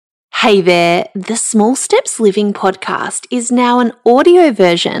Hey there, the Small Steps Living podcast is now an audio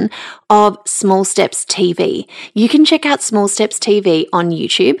version of Small Steps TV. You can check out Small Steps TV on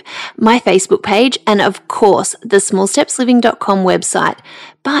YouTube, my Facebook page, and of course, the smallstepsliving.com website.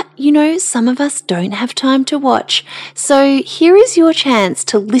 But you know, some of us don't have time to watch. So here is your chance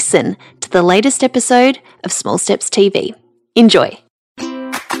to listen to the latest episode of Small Steps TV. Enjoy.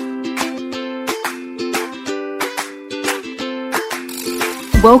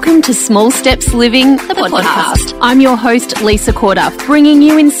 Welcome to Small Steps Living, the podcast. I'm your host, Lisa Corduff, bringing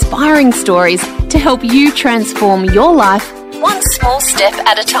you inspiring stories to help you transform your life one small step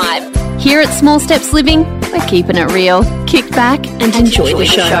at a time. Here at Small Steps Living, we're keeping it real. Kick back and enjoy the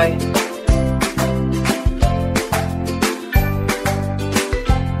show.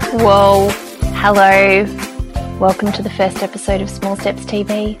 Whoa, hello. Welcome to the first episode of Small Steps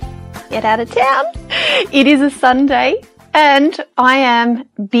TV. Get out of town. It is a Sunday. And I am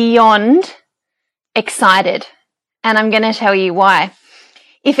beyond excited, and I'm going to tell you why.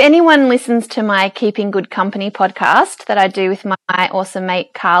 If anyone listens to my Keeping Good Company podcast that I do with my awesome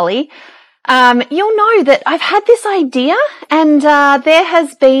mate Carly, you'll know that I've had this idea, and there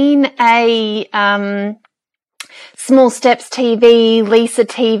has been a Small Steps TV, Lisa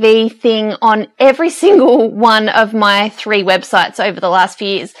TV thing on every single one of my 3 websites over the last few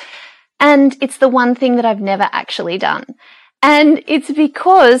years. And it's the one thing that I've never actually done. And it's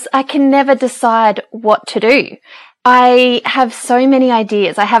because I can never decide what to do. I have so many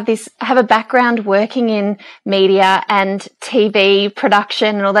ideas. I have a background working in media and TV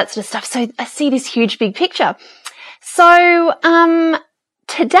production and all that sort of stuff. So I see this huge big picture. So,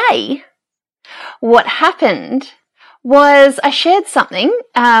 today, what happened was I shared something,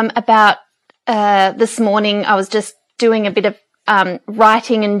 about, this morning. I was just doing a bit of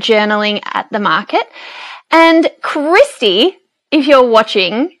writing and journaling at the market. And Christy, if you're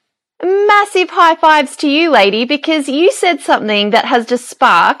watching, massive high fives to you, lady, because you said something that has just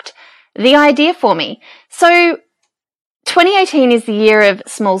sparked the idea for me. So 2018 is the year of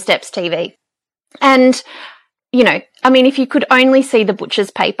Small Steps TV. And, you know, I mean, if you could only see the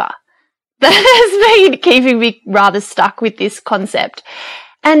butcher's paper, that has been keeping me rather stuck with this concept.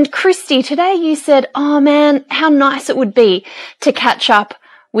 And Christy, today you said, oh man, how nice it would be to catch up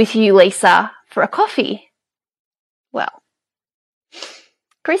with you, Lisa, for a coffee. Well,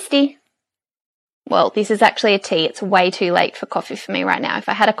 Christy, well, this is actually a tea. It's way too late for coffee for me right now. If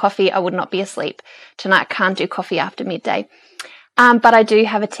I had a coffee, I would not be asleep. Tonight I can't do coffee after midday. But I do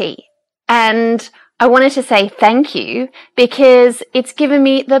have a tea. And I wanted to say thank you because it's given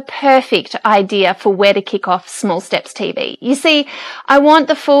me the perfect idea for where to kick off Small Steps TV. You see, I want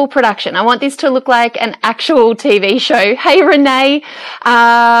the full production. I want this to look like an actual TV show. Hey, Renee.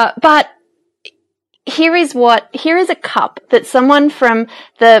 But here is a cup that someone from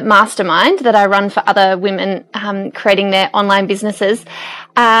the mastermind that I run for other women, creating their online businesses,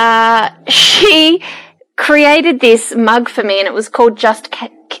 she created this mug for me and it was called Just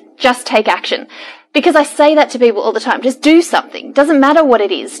Take Action. Because I say that to people all the time. Just do something. Doesn't matter what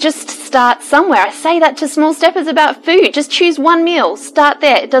it is. Just start somewhere. I say that to small steppers about food. Just choose one meal. Start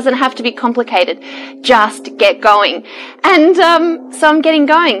there. It doesn't have to be complicated. Just get going. And so I'm getting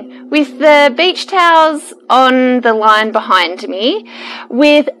going with the beach towels on the line behind me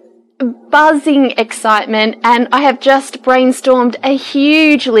with buzzing excitement, and I have just brainstormed a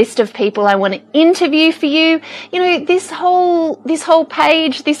huge list of people I want to interview for you. You know, this whole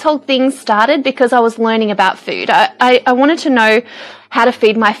page, this whole thing started because I was learning about food. I wanted to know how to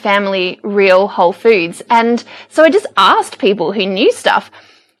feed my family real whole foods. And so I just asked people who knew stuff.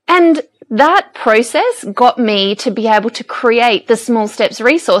 And that process got me to be able to create the Small Steps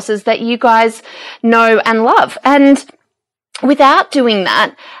resources that you guys know and love. And without doing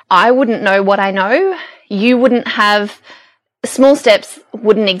that, I wouldn't know what I know. You wouldn't have, Small Steps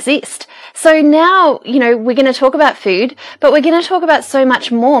wouldn't exist. So now, you know, we're going to talk about food, but we're going to talk about so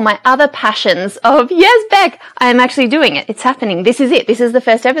much more. My other passions of, yes, Beck, I am actually doing it. It's happening. This is it. This is the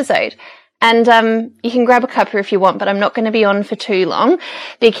first episode. And you can grab a cuppa if you want, but I'm not going to be on for too long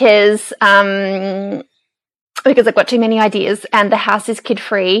because I've got too many ideas and the house is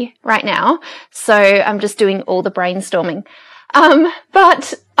kid-free right now. So I'm just doing all the brainstorming.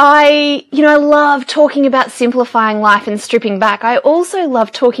 But I love talking about simplifying life and stripping back. I also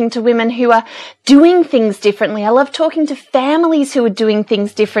love talking to women who are doing things differently. I love talking to families who are doing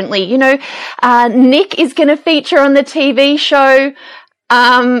things differently. You know, Nick is going to feature on the TV show.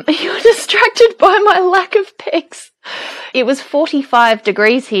 You're distracted by my lack of pics. It was 45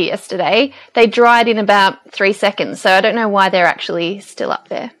 degrees here yesterday. They dried in about 3 seconds, so I don't know why they're actually still up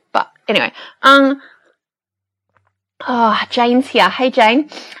there. But anyway, Oh, Jane's here. Hey, Jane.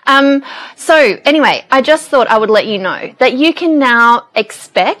 So anyway, I just thought I would let you know that you can now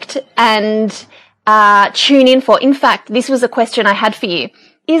expect and tune in for. In fact, this was a question I had for you.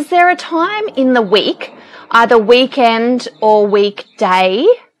 Is there a time in the week, either weekend or weekday,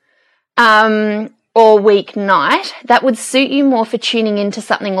 or weeknight, that would suit you more for tuning into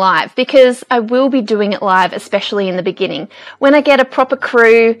something live? Because I will be doing it live, especially in the beginning. When I get a proper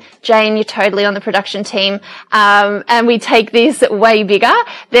crew, Jane, you're totally on the production team, and we take this way bigger,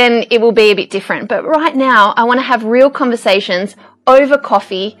 then it will be a bit different. But right now, I want to have real conversations over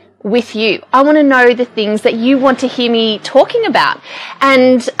coffee with you. I want to know the things that you want to hear me talking about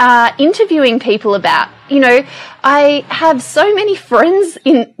and interviewing people about. You know, I have so many friends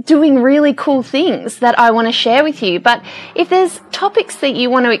in doing really cool things that I want to share with you. But if there's topics that you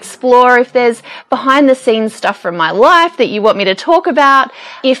want to explore, if there's behind the scenes stuff from my life that you want me to talk about,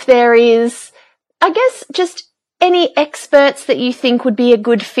 if there is, I guess, just any experts that you think would be a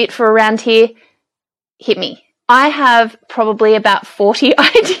good fit for around here, hit me. I have probably about 40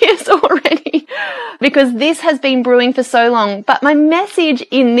 ideas already because this has been brewing for so long. But my message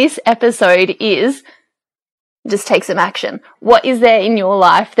in this episode is just take some action. What is there in your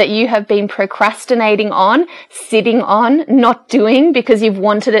life that you have been procrastinating on, sitting on, not doing because you've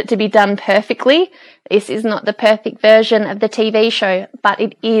wanted it to be done perfectly? This is not the perfect version of the TV show, but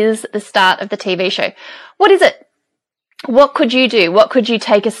it is the start of the TV show. What is it? What could you do? What could you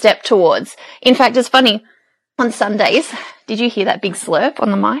take a step towards? In fact, it's funny. On Sundays, did you hear that big slurp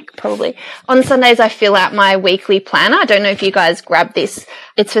on the mic? Probably. On Sundays, I fill out my weekly planner. I don't know if you guys grab this.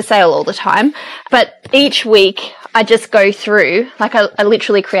 It's for sale all the time. But each week, I just go through, like I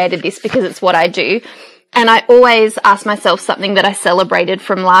literally created this because it's what I do. And I always ask myself something that I celebrated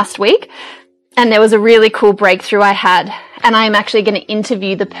from last week. And there was a really cool breakthrough I had. And I'm actually going to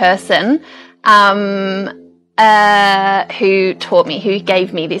interview the person who taught me, who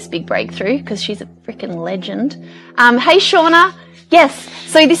gave me this big breakthrough, because she's a freaking legend. Hey, Shauna. Yes.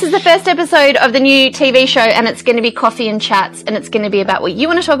 So this is the first episode of the new TV show, and it's going to be coffee and chats, and it's going to be about what you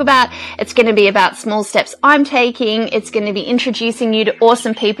want to talk about. It's going to be about small steps I'm taking. It's going to be introducing you to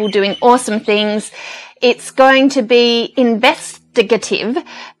awesome people doing awesome things. It's going to be investigative,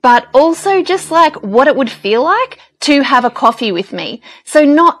 but also just like what it would feel like to have a coffee with me. So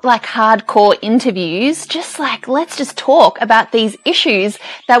not like hardcore interviews, just like, let's just talk about these issues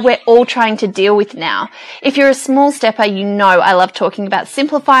that we're all trying to deal with now. If you're a small stepper, you know I love talking about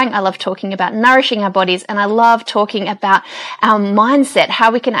simplifying. I love talking about nourishing our bodies, and I love talking about our mindset, how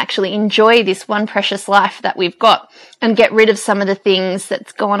we can actually enjoy this one precious life that we've got and get rid of some of the things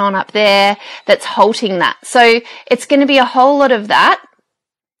that's going on up there that's halting that. So it's going to be a whole lot of that.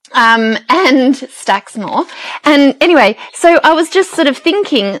 And stacks more. And anyway, so I was just sort of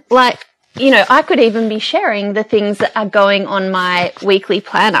thinking, like, you know, I could even be sharing the things that are going on my weekly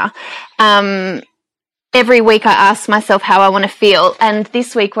planner. Every week I ask myself how I want to feel. And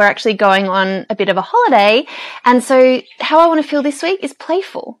this week we're actually going on a bit of a holiday. And so how I want to feel this week is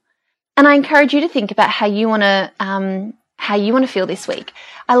playful. And I encourage you to think about how you want to feel this week.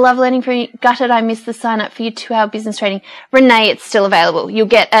 I love learning from you. Gutted, I missed the sign up for your 2-hour business training. Renee, it's still available. You'll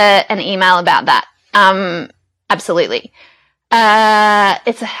get an email about that. Absolutely.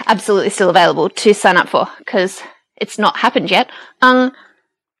 It's absolutely still available to sign up for because it's not happened yet. And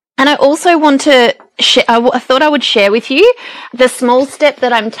I also want to share, I thought I would share with you the small step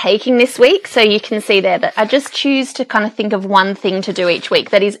that I'm taking this week. So you can see there that I just choose to kind of think of one thing to do each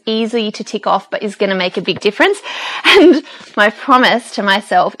week that is easy to tick off, but is going to make a big difference. And my promise to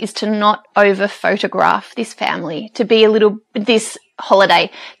myself is to not over photograph this family, to be this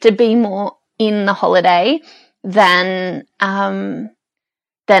holiday, to be more in the holiday than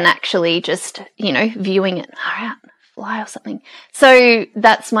actually just, you know, viewing it. All right. Fly or something. So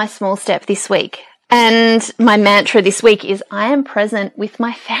that's my small step this week. And my mantra this week is I am present with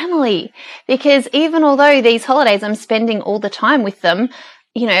my family, because even although these holidays I'm spending all the time with them,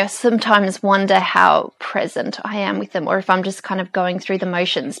 you know, I sometimes wonder how present I am with them or if I'm just kind of going through the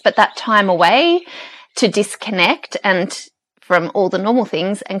motions. But that time away to disconnect and from all the normal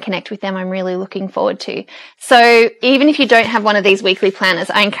things and connect with them, I'm really looking forward to. So even if you don't have one of these weekly planners,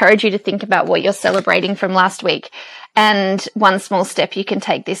 I encourage you to think about what you're celebrating from last week and one small step you can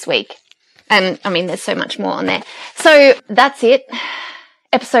take this week. And I mean, there's so much more on there. So that's it.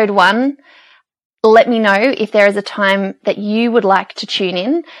 Episode 1. Let me know if there is a time that you would like to tune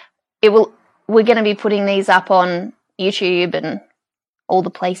in. We're going to be putting these up on YouTube and all the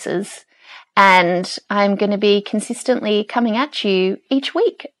places. And I'm going to be consistently coming at you each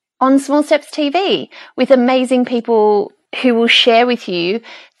week on Small Steps TV with amazing people who will share with you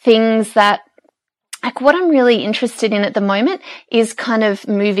things that like what I'm really interested in at the moment is kind of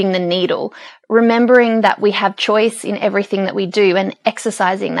moving the needle, remembering that we have choice in everything that we do and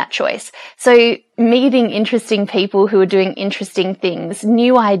exercising that choice. So meeting interesting people who are doing interesting things,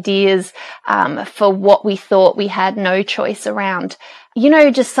 new ideas for what we thought we had no choice around.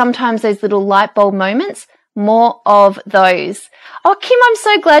 Just sometimes those little light bulb moments, more of those. Oh, Kim, I'm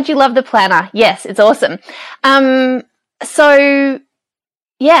so glad you love the planner. Yes, it's awesome. So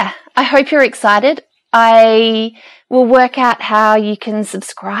yeah, I hope you're excited. I will work out how you can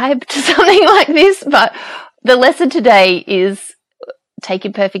subscribe to something like this, but the lesson today is take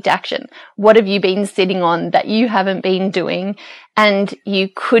imperfect action. What have you been sitting on that you haven't been doing and you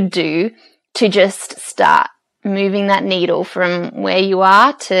could do to just start moving that needle from where you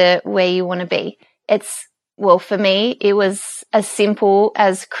are to where you want to be? For me, it was as simple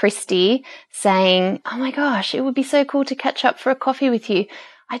as Christy saying, oh my gosh, it would be so cool to catch up for a coffee with you.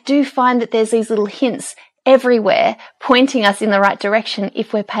 I do find that there's these little hints everywhere pointing us in the right direction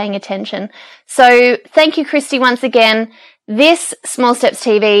if we're paying attention. So thank you, Christy, once again. This Small Steps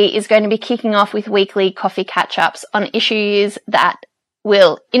TV is going to be kicking off with weekly coffee catch-ups on issues that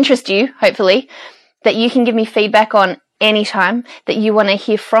will interest you, hopefully, that you can give me feedback on anytime, that you want to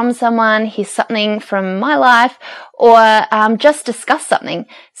hear from someone, hear something from my life, or just discuss something.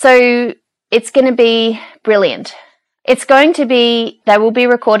 So it's going to be brilliant. They will be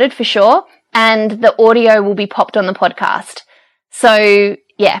recorded for sure, and the audio will be popped on the podcast. So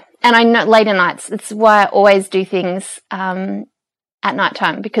yeah, and I know later nights, it's why I always do things at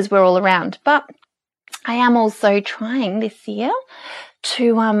nighttime, because we're all around. But I am also trying this year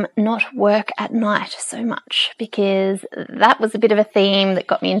to not work at night so much, because that was a bit of a theme that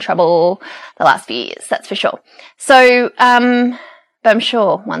got me in trouble the last few years, that's for sure. So but I'm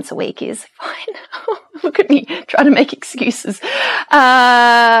sure once a week is fine. Look at me trying to make excuses.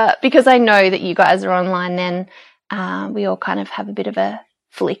 Because I know that you guys are online and we all kind of have a bit of a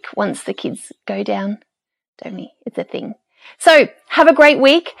flick once the kids go down, don't we? It's a thing. So have a great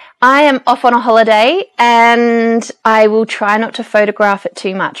week. I am off on a holiday and I will try not to photograph it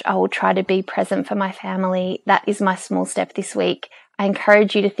too much. I will try to be present for my family. That is my small step this week. I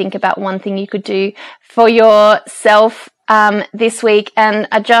encourage you to think about one thing you could do for yourself this week. And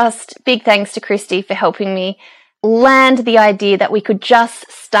big thanks to Christy for helping me land the idea that we could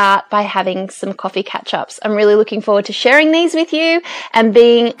just start by having some coffee catch-ups. I'm really looking forward to sharing these with you and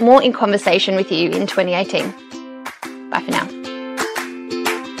being more in conversation with you in 2018. Bye for now.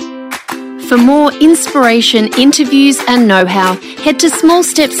 For more inspiration, interviews and know-how, head to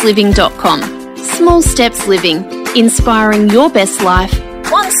smallstepsliving.com. Small Steps Living, inspiring your best life,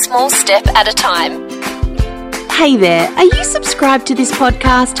 one small step at a time. Hey there, are you subscribed to this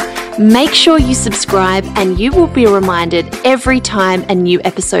podcast? Make sure you subscribe and you will be reminded every time a new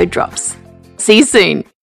episode drops. See you soon.